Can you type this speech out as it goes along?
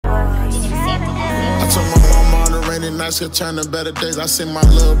ain't nice, could turn to better days. I see my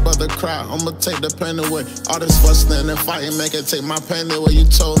little brother cry, I'ma take the pain away. All this fussing and fighting, make it take my pain away. You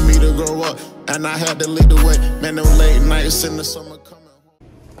told me to grow up, and I had to lead the way. Man, them late nights in the summer coming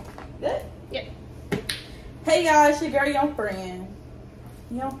home. Good? Yeah. Hey y'all, it's your girl YUNGFRANN.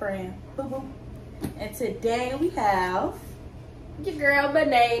 YUNGFRANN. Boo boo. And today we have your girl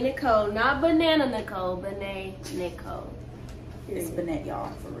Benet Nicole. Not Banana Nicole, Benet Nicole. It's Benet,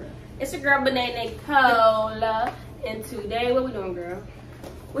 y'all, for real. It's your girl Benet Nicole. And today, what we doing, girl?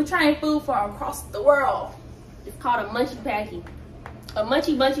 We're trying food from across the world. It's called a Munchy Packy. A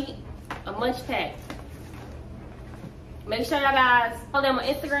Munchy Bunchy, a Munch Pack. Make sure y'all guys follow them on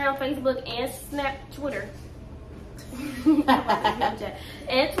Instagram, Facebook, and Twitter.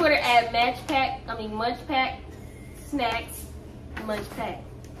 And Twitter at Munch Pak Snacks Munch Pack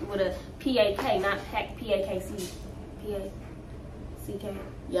with a P-A-K, not pack, P-A-K-C. P-A-C-K.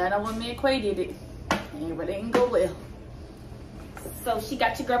 Yeah, I know when me and Quay did it. But it didn't go well. So she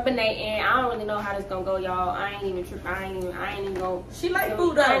got your girl Benet, and I don't really know how this gonna go, y'all. I ain't even tripping. I ain't even gonna. She like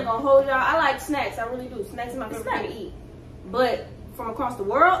food though. I ain't gonna hold y'all. I like snacks. I really do. Snacks is my favorite thing to eat. But from across the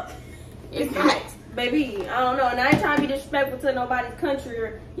world, it's not. Baby, I don't know. And I ain't trying to be disrespectful to nobody's country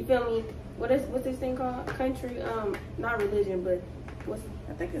or, you feel me? What's this thing called? Country, not religion, but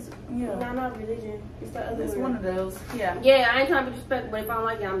I think it's, yeah. No, not religion. It's the other It's word. one of those, yeah. Yeah, I ain't trying to be disrespectful, but if I don't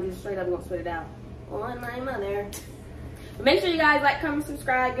like it, I'm just straight up gonna spit it out. On my mother. Make sure you guys like, comment,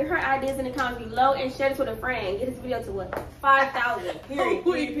 subscribe, get her ideas in the comments below, and share this with a friend. Get this video to what? 5,000. Period.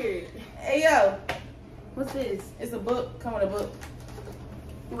 Period. Hey yo. What's this? It's a book. Come with a book.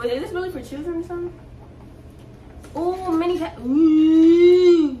 Wait, is this really for children or something? Ooh, mini pack.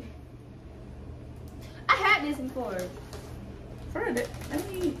 Ooh. I had this before. Heard it.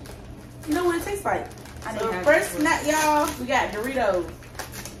 Let me. You know what it tastes like. So have first snack, y'all, we got Doritos.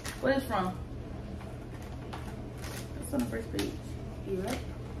 What is it from? It's on the first page. You right?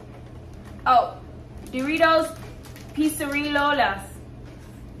 Oh, Doritos Pizzerillolas.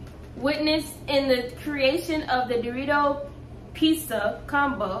 Witness in the creation of the Dorito pizza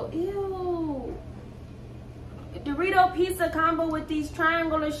combo. Ew. Dorito pizza combo with these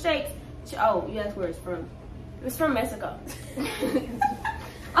triangular shapes. Oh, yeah, that's where it's from. It's from Mexico.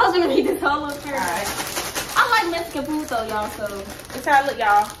 I was gonna read this whole little thing. Alright. I like Mexican food though, y'all, so. That's how it look,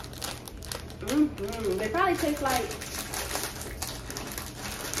 y'all. They probably taste like.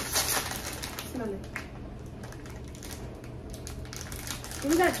 Smell it.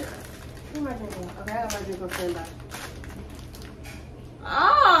 We got your. What am I drinking? Okay, I got my drink on standby.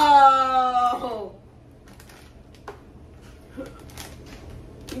 Oh!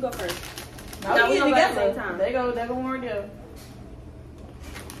 You go first. No, we gonna go at the together. same time. They go more together.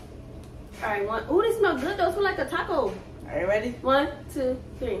 Alright, one. Ooh, they smell good though. It smells like a taco. Are you ready? 1, 2,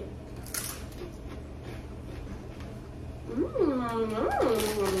 3.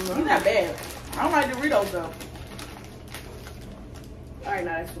 You're not bad. I don't like Doritos though. Alright,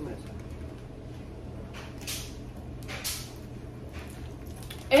 no, that's too much.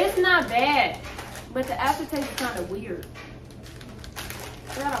 It's not bad, but the aftertaste is kind of weird.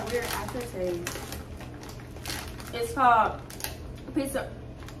 It's got a weird aftertaste. It's called pizza.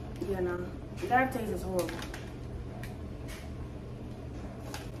 Yeah, no. The aftertaste is horrible.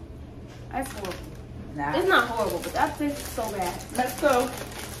 That's horrible. Nah. It's not horrible, but the aftertaste is so bad. Let's go.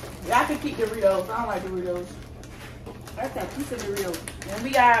 Y'all can keep Doritos. I don't like Doritos. That's that pizza Dorito. And we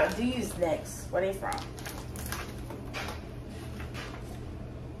got these next. Where they from?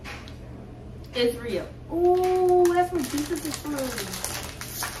 It's real. Ooh, that's where Jesus is from.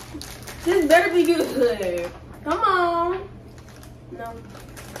 This better be good. Come on. No.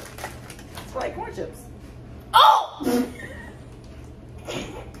 It's like corn chips. Oh!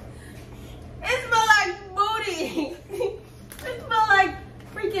 It smells like booty. It smells like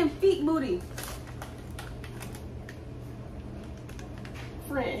freaking feet booty.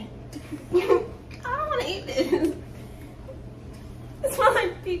 Friend. I don't want to eat this. It smells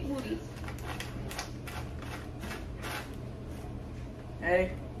like feet booty.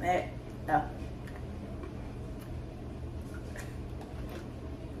 Ready? Go.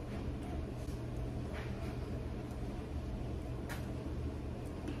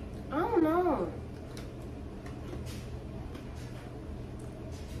 I don't know.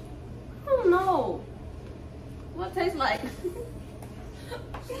 I don't know. What it tastes like?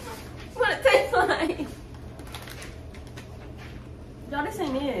 What it tastes like? Y'all, this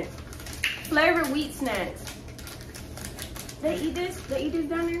ain't it. Flavored wheat snacks. They eat this? They eat this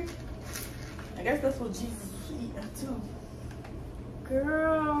down there? I guess that's what Jesus was eating too.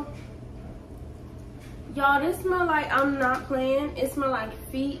 Girl. Y'all, this smell like, I'm not playing. It smell like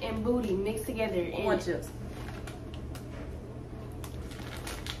feet and booty mixed together. Corn chips.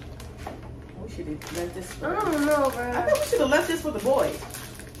 should have left this. I don't know, bro. I think we should have left this for the boys.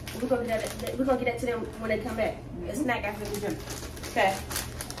 We're gonna get that to them when they come back. A snack after the gym. Okay.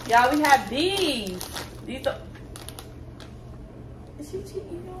 Y'all, we have these. These are... Is she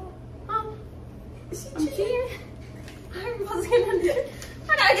cheating, y'all? Is she cheating? I'm supposed to get that.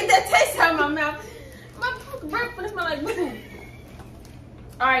 I gotta get that taste out of my mouth. My breath gonna smell like boo.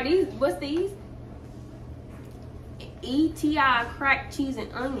 Alright, these, what's these? ETI cracked cheese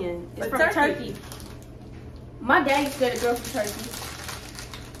and onion. It's from Turkey. My dad used to get a girl from Turkey.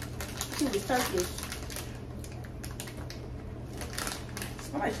 She was Turkish. It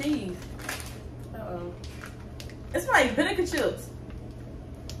smells like cheese. Uh-oh. It smells like vinegar chips.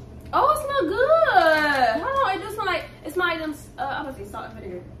 Oh, it smells good. Hold on, it does smell like, it smells like them, I'm gonna say salt and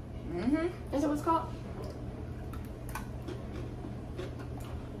vinegar. Mm-hmm. Is that what it's called?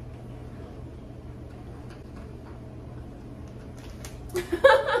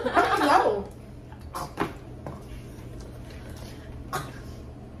 I don't know.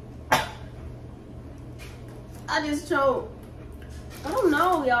 I just choked. I don't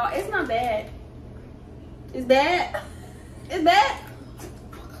know, y'all. It's not bad. It's bad. It's bad.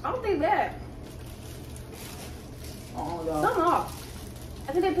 I don't think it's bad. Oh, y'all. Something off.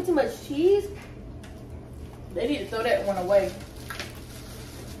 I think they put too much cheese. They need to throw that one away.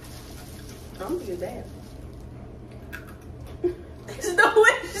 I don't think it's bad. There's no way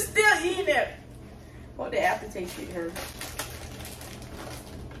she's still eating it. What the aftertaste hit her?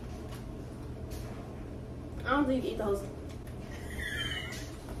 I don't think you eat those.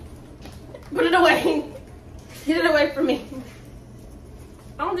 Put it away. Get it away from me.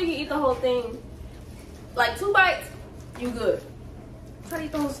 I don't think you eat the whole thing. Like 2 bites, you good. Try to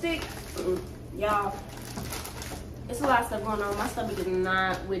eat the whole stick. Y'all, it's a lot of stuff going on. My stomach is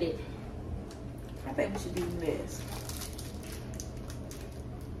not with it. I think we should do this.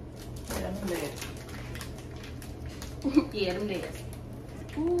 Yeah, them legs. Yeah, them legs.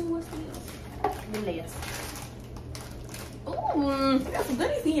 Ooh, what's this? Them legs. Ooh, We got some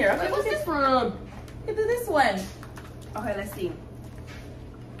goodies in here. Okay, what's this from? Look at this one. Okay, let's see.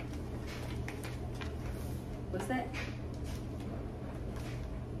 What's that?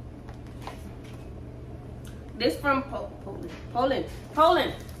 This from Poland.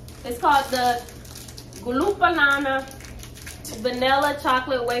 It's called the Glupanana vanilla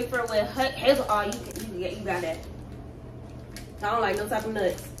chocolate wafer with hazel. Oh, you got that. I don't like no type of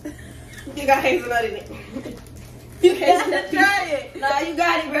nuts. You got hazelnut in it. You can't try it. Nah, you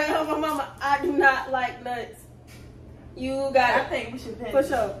got it, bro. Oh, my mama, I do not like nuts. You got it. I think we should pay. For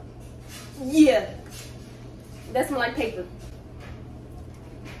sure. Yeah. That smell like paper.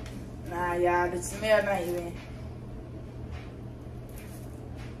 Nah, y'all, the smell not even.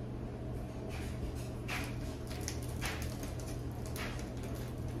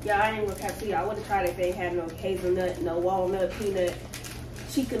 Yeah, I ain't gonna cap to you. I would have tried it if they had no hazelnut, no walnut, peanut,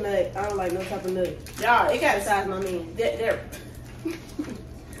 chica nut. I don't like no type of nut. Y'all, it got Besides my man. there.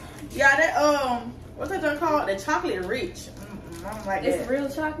 Yeah, that what's that junk called? The chocolate rich. I don't like It's that. real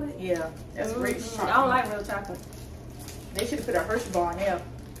chocolate? Yeah, that's rich chocolate. I don't like real chocolate. They should have put a Hershey bar in there.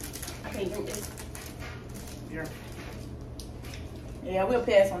 I can't drink this. Yeah, we'll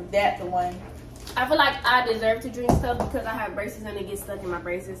pass on that to one. I feel like I deserve to drink stuff because I have braces and it gets stuck in my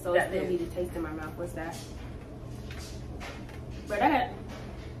braces, so That it's gonna is. be the taste in my mouth. What's that? But that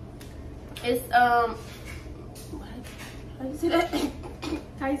it's what? How you say that?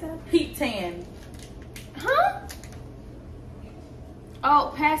 How you say that? Peak tan. Huh?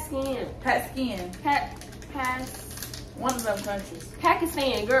 Oh, Pakistan. Pakistan. One of them countries.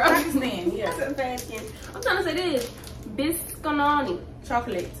 Pakistan, girl. Pakistan, yeah. Pakistan. I'm trying to say this. Biscononi.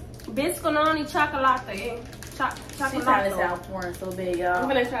 Chocolate. Biscononi chocolate. She's trying to sound foreign so big, y'all. I'm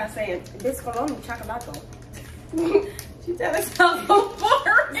gonna try to say it. Biscononi chocolate. She trying to sound so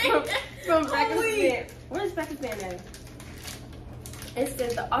foreign. From Pakistan. Where is Pakistan at? It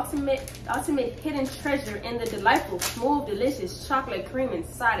says the ultimate hidden treasure in the delightful, smooth, delicious chocolate cream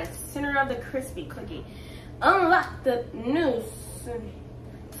inside the center of the crispy cookie. Unlock the new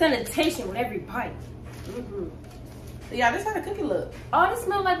sanitation with every bite. Yeah, this how the cookie look. Oh, this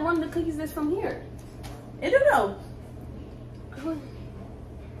smells like one of the cookies that's from here. It do though.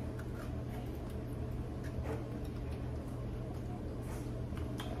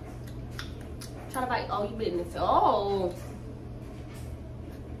 Try to bite. Oh, you bitten this. Oh.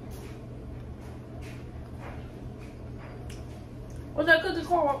 What's that cookie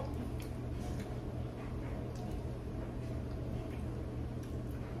called?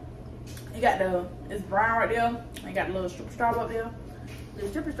 You got it's brown right there. You got the little stripper straw up there. The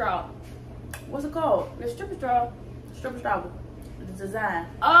stripper straw. What's it called? The stripper straw. Stripper straw. The design.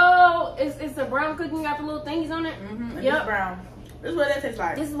 Oh, it's a brown cookie. You got the little thingies on it. Mm-hmm. Yep. It's brown. This is what that tastes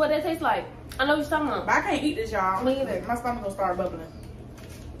like. This is what that tastes like. I know what you're talking about. But I can't eat this, y'all. Me either. My stomach gonna start bubbling.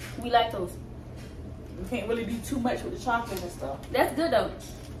 We like those. You can't really do too much with the chocolate and stuff. That's good though.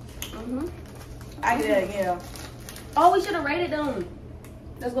 Mm-hmm. I get that, yeah. Oh, we should have rated them.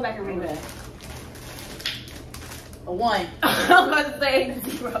 Let's go back and rate that. A 1. I was about to say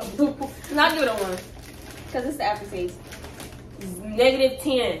 0. Not give it a 1. Because it's the aftertaste. It's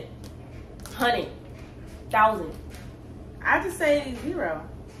 -10. 100. 1,000. I just say 0.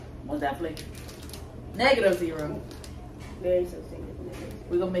 Most definitely. -0. Very so serious.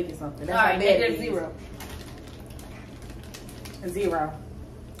 We're gonna make it something. That's Alright, how bad it is. -0. 0.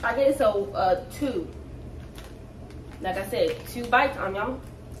 I get it so 2. Like I said, 2 bites on y'all.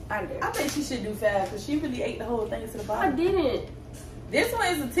 Out of there. I think she should do 5 because she really ate the whole thing to the I bottom. didn't. This one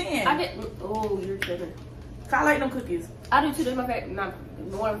is a 10. I get. Oh, you're tripping. I like them cookies. I do too. That's my favorite. Not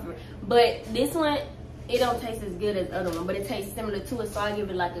one of my favorite. But this one, it don't taste as good as the other one, but it tastes similar to it. So I give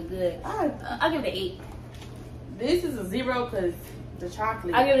it like a good. I give it an 8. This is a 0 because the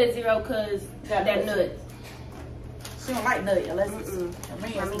chocolate. I give it a 0 because that nuts. She don't like nut unless it's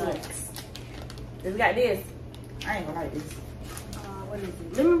nuts. Then we got this. I ain't gonna like this. What is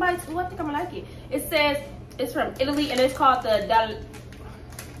it? Lemon bites. Oh, I think I'm gonna like it. It says it's from Italy and it's called the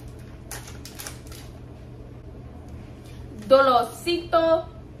Dolosito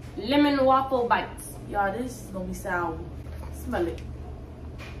Lemon Waffle Bites. Y'all, this is gonna be sour. Smell it.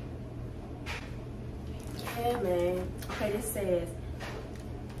 Yeah, man. Okay, this says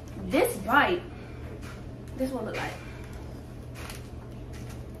this bite. This one look like.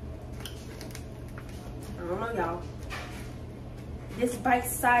 I don't know, y'all. This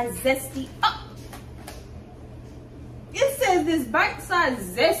bite-sized zesty. Oh! It says this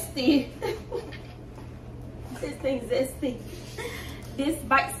bite-sized zesty. This thing zesty. This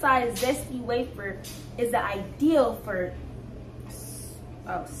bite-sized zesty wafer is the ideal for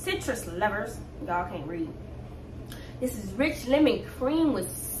citrus lovers. Y'all can't read. This is rich lemon cream with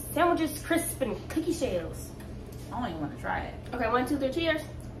sandwiches, crisp, and cookie shells. I don't even want to try it. Okay, 1, 2, 3, cheers.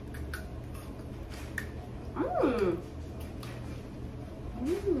 Mmm.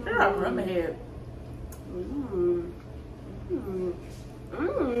 They're like lemon head. Mmm. Mmm.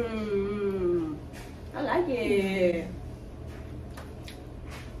 Mmm. I like it.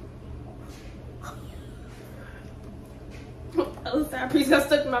 Oh, sour piece got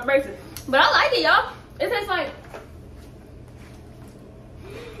stuck in my braces. But I like it, y'all. It tastes like.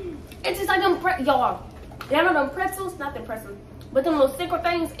 It's just like them y'all. Y'all know them pretzels? Not them pretzels. But them little sticker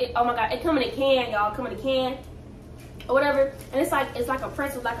things. Oh my god, it come in a can, y'all. Come in a can. Or whatever. And it's like a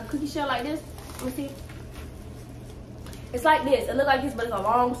pretzel, like a cookie shell like this. Let me see. It's like this. It looks like this, but it's a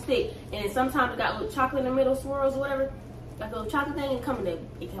long stick. And then sometimes it got a little chocolate in the middle, swirls or whatever. Like a little chocolate thing. It come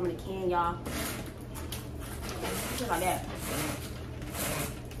in a can, y'all. Just like that.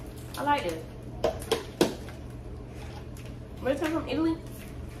 I like this. Where it come from? Italy?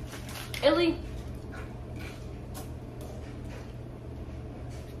 Italy?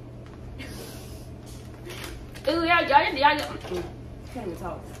 Italy, y'all can't even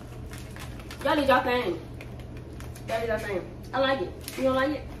talk. Y'all need y'all thing. Y'all need y'all thing. I like it. You don't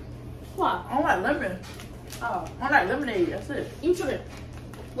like it? Why? I don't like lemon. Oh. I don't like lemonade. That's it. You tripping.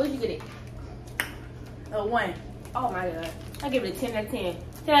 What did you get it? A 1. Oh my god. I give it a 10 out of 10.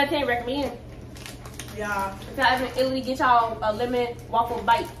 10 out of 10 recommend. Yeah. If y'all ever in Italy, get y'all a lemon waffle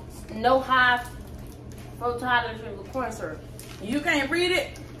bite. No high fructose with corn syrup. You can't read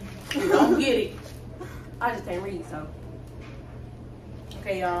it, don't get it. I just can't read, so.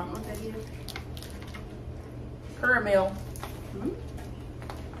 Okay, y'all. What's that here? Caramel. Mm-hmm.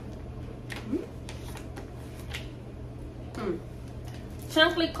 Mm.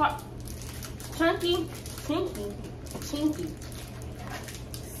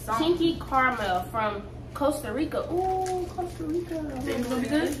 Chinky caramel from Costa Rica. Ooh, Costa Rica. Think it's gonna be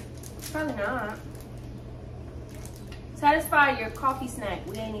good? Probably not. Satisfy your coffee snack.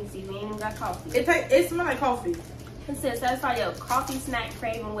 We ain't even see. We ain't even got coffee. It smells like coffee. It says satisfy your coffee snack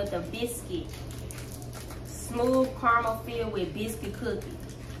craving with a biscuit. Smooth caramel filled with biscuit cookie.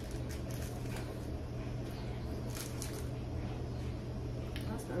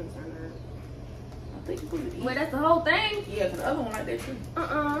 That's not good. I think it's gonna be. Wait, that's the whole thing? Yeah, because the other one like that too.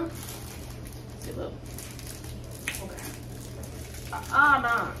 See, look. Okay.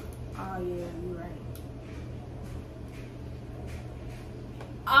 Nah. Oh yeah, you're right.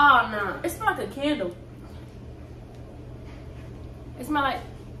 Oh no. It smells like a candle. It smells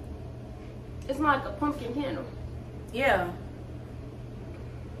like a pumpkin candle. Yeah.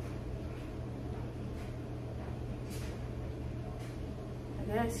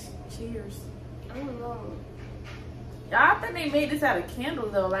 Yes, cheers. I don't know. Y'all think they made this out of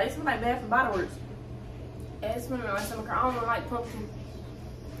candles though? Like it smells like Bath and Body Works. It smells like some. I don't like pumpkin.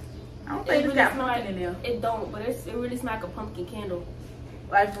 I don't think it's got pumpkin in there. It don't, but it really smells like a pumpkin candle.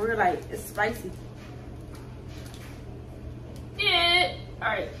 Like for real, like it's spicy. Yeah. All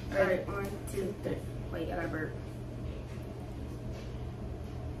right. 1, 2, 3. Wait, I got a burp.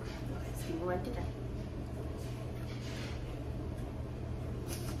 Let's see what did I?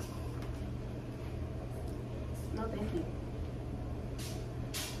 No, thank you.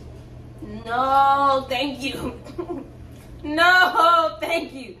 No, thank you. No,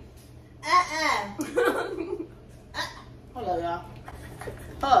 thank you. Hold on, y'all.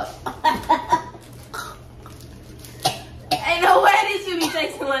 Hold. Ain't no way this should be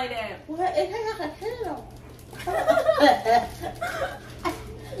tasting like that. What? It tastes like a candle.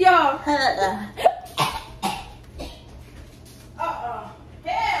 Yo. Hell no.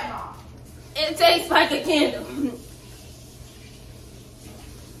 It tastes like a candle.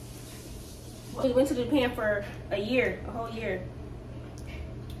 We went to Japan for a whole year.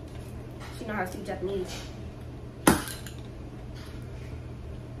 She know how to speak Japanese.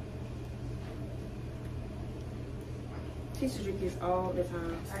 She used to drink this all the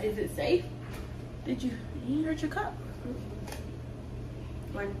time. Is it safe? Did you hurt your cup?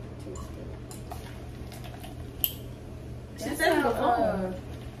 1, 2, 3. She said it before.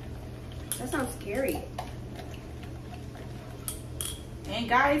 That sounds scary. And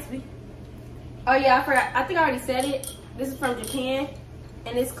guys, Oh yeah, I forgot. I think I already said it. This is from Japan,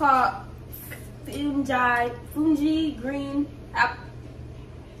 and it's called Fuji green apple.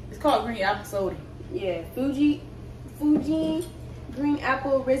 it's called green apple soda. Yeah, Fuji green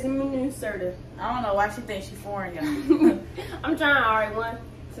apple raisin soda. I don't know why she thinks she's foreign, y'all. I'm trying. All right, 1,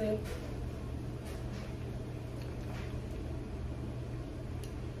 2.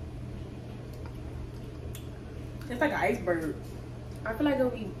 It's like an iceberg. I feel like it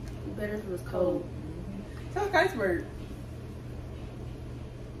would be better if it was cold. It's like an iceberg.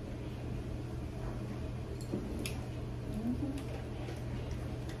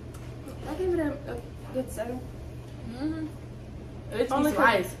 I give it a good 7. It's Only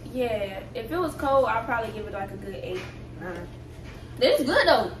ice. Yeah, if it was cold, I'd probably give it like a good 8. This is good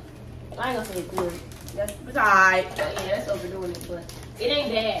though. I ain't gonna say it's good. It's alright. Yeah, that's overdoing it, but it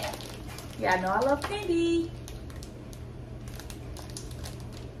ain't bad. Yeah, I know I love candy.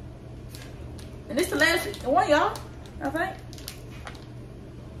 And this the last one, y'all. I think.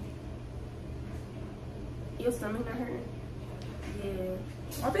 Your stomach not hurting?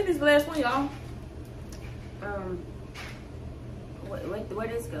 Yeah. I think this is the last one, y'all. Where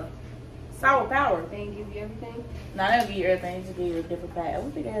does this go? Sour Power. They didn't give you everything? Nah, they don't give you everything. Just give you a different pack. I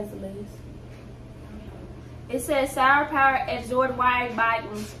don't think it has the least. It says sour power absorbed wide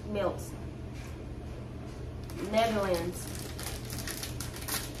bites melts. Netherlands.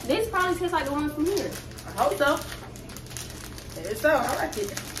 This probably tastes like the ones from here. I hope so. There so. I like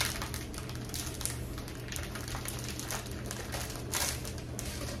it.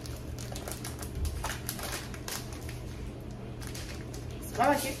 I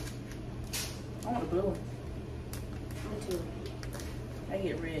like it. I want a blue one. Me too. I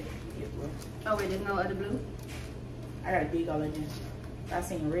get red. You get blue. Oh wait, there's no other blue? I got a big all in there. I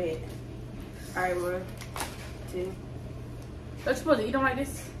seen red. Alright, 1, 2. Don't you supposed to eat them like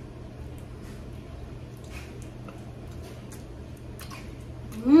this?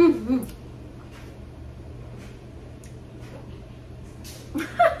 Mm-hmm.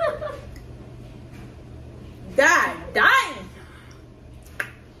 God dang!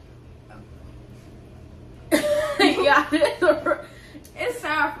 Yeah, It's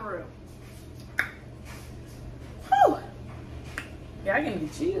sour for real. Whew. Yeah, I give me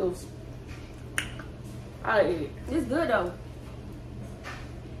chills. I eat it. It's good though.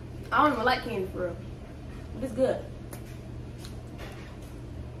 I don't even like candy for real. But it's good.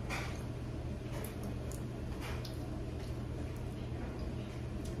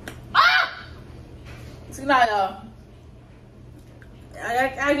 Ah! See now, y'all.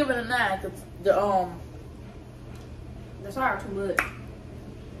 I give it a 9 because The sour too good.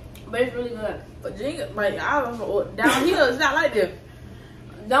 But it's really good. but like I don't know, down here it's not like this.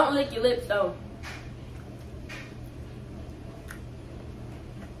 Don't lick your lips though.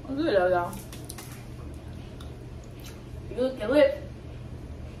 I'm good though, y'all. You lick your lips.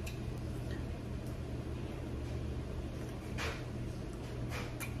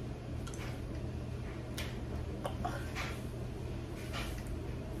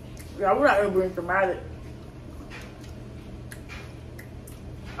 Yeah, we're not gonna bring dramatic.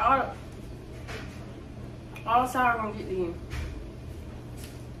 All sour gonna get to you.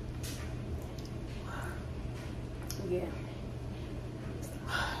 Yeah.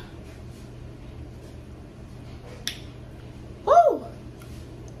 Woo!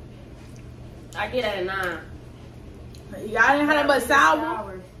 I get at a 9. Y'all didn't have that much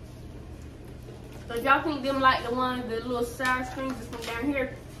sour. So if y'all think them like the ones, the little sour strings that's from down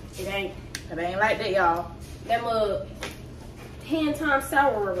here, it ain't. It ain't like that, y'all. Them 10 times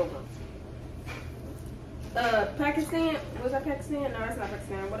sour over. Pakistan, was that Pakistan? No, that's not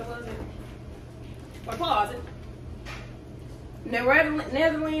Pakistan. What was it? Or pause it.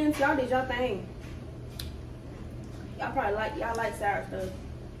 Netherlands, y'all did y'all thing. Y'all probably like sour stuff.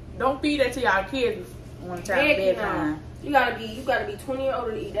 Don't feed that to y'all kids one time bedtime. No. You gotta be 20 or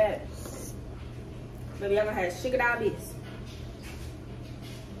older to eat that. Maybe y'all gonna have sugar diabetes.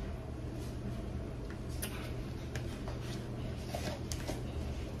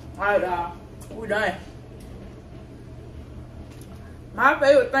 Alright, y'all. We done. My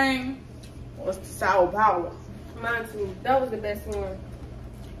favorite thing was the sour power. Mine too. That was the best one.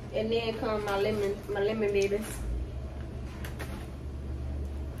 And then come my lemon babies.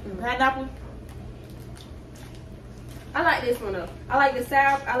 Pineapple. I like this one though. I like the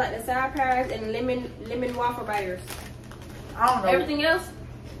sour pears and lemon waffle biters. I don't know. Everything else,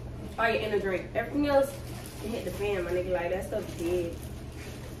 oh yeah, in a drink. Everything else, it hit the fan, my nigga. Like that stuff is dead.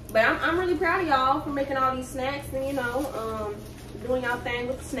 But I'm really proud of y'all for making all these snacks and you know, doing y'all thing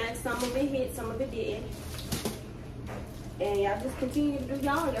with the snacks. Some of it hit, some of it didn't. And y'all just continue to do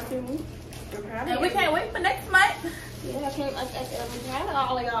y'all. Y'all feel me? I'm proud of y'all. And we can't wait for next month. Yeah, I'm proud of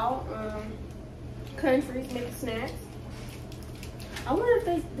all of y'all. Countries making snacks. I wonder if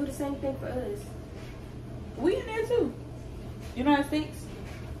they do the same thing for us. We in there too. United States.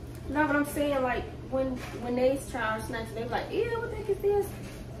 No, but I'm saying like when they try our snacks, they be like, ew, what the heck is this?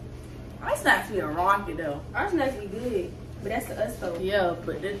 Our snacks be a rocket though. Our snacks be good, but that's to us though. Yeah,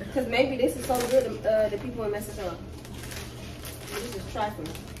 but because maybe this is so good to the people in Mexico. This is trifling.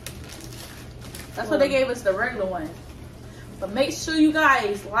 That's what they gave us, the regular one. But make sure you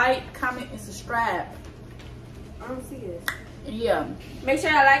guys like, comment, and subscribe. I don't see this. Yeah. Make sure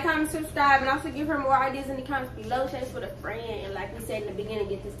y'all like, comment, subscribe, and also give her more ideas in the comments below. Share this with a friend, and like we said in the beginning,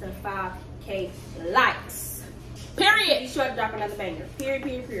 get this to 5K likes. Period. Be sure to drop another banger.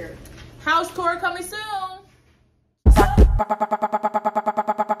 Period. House tour coming soon.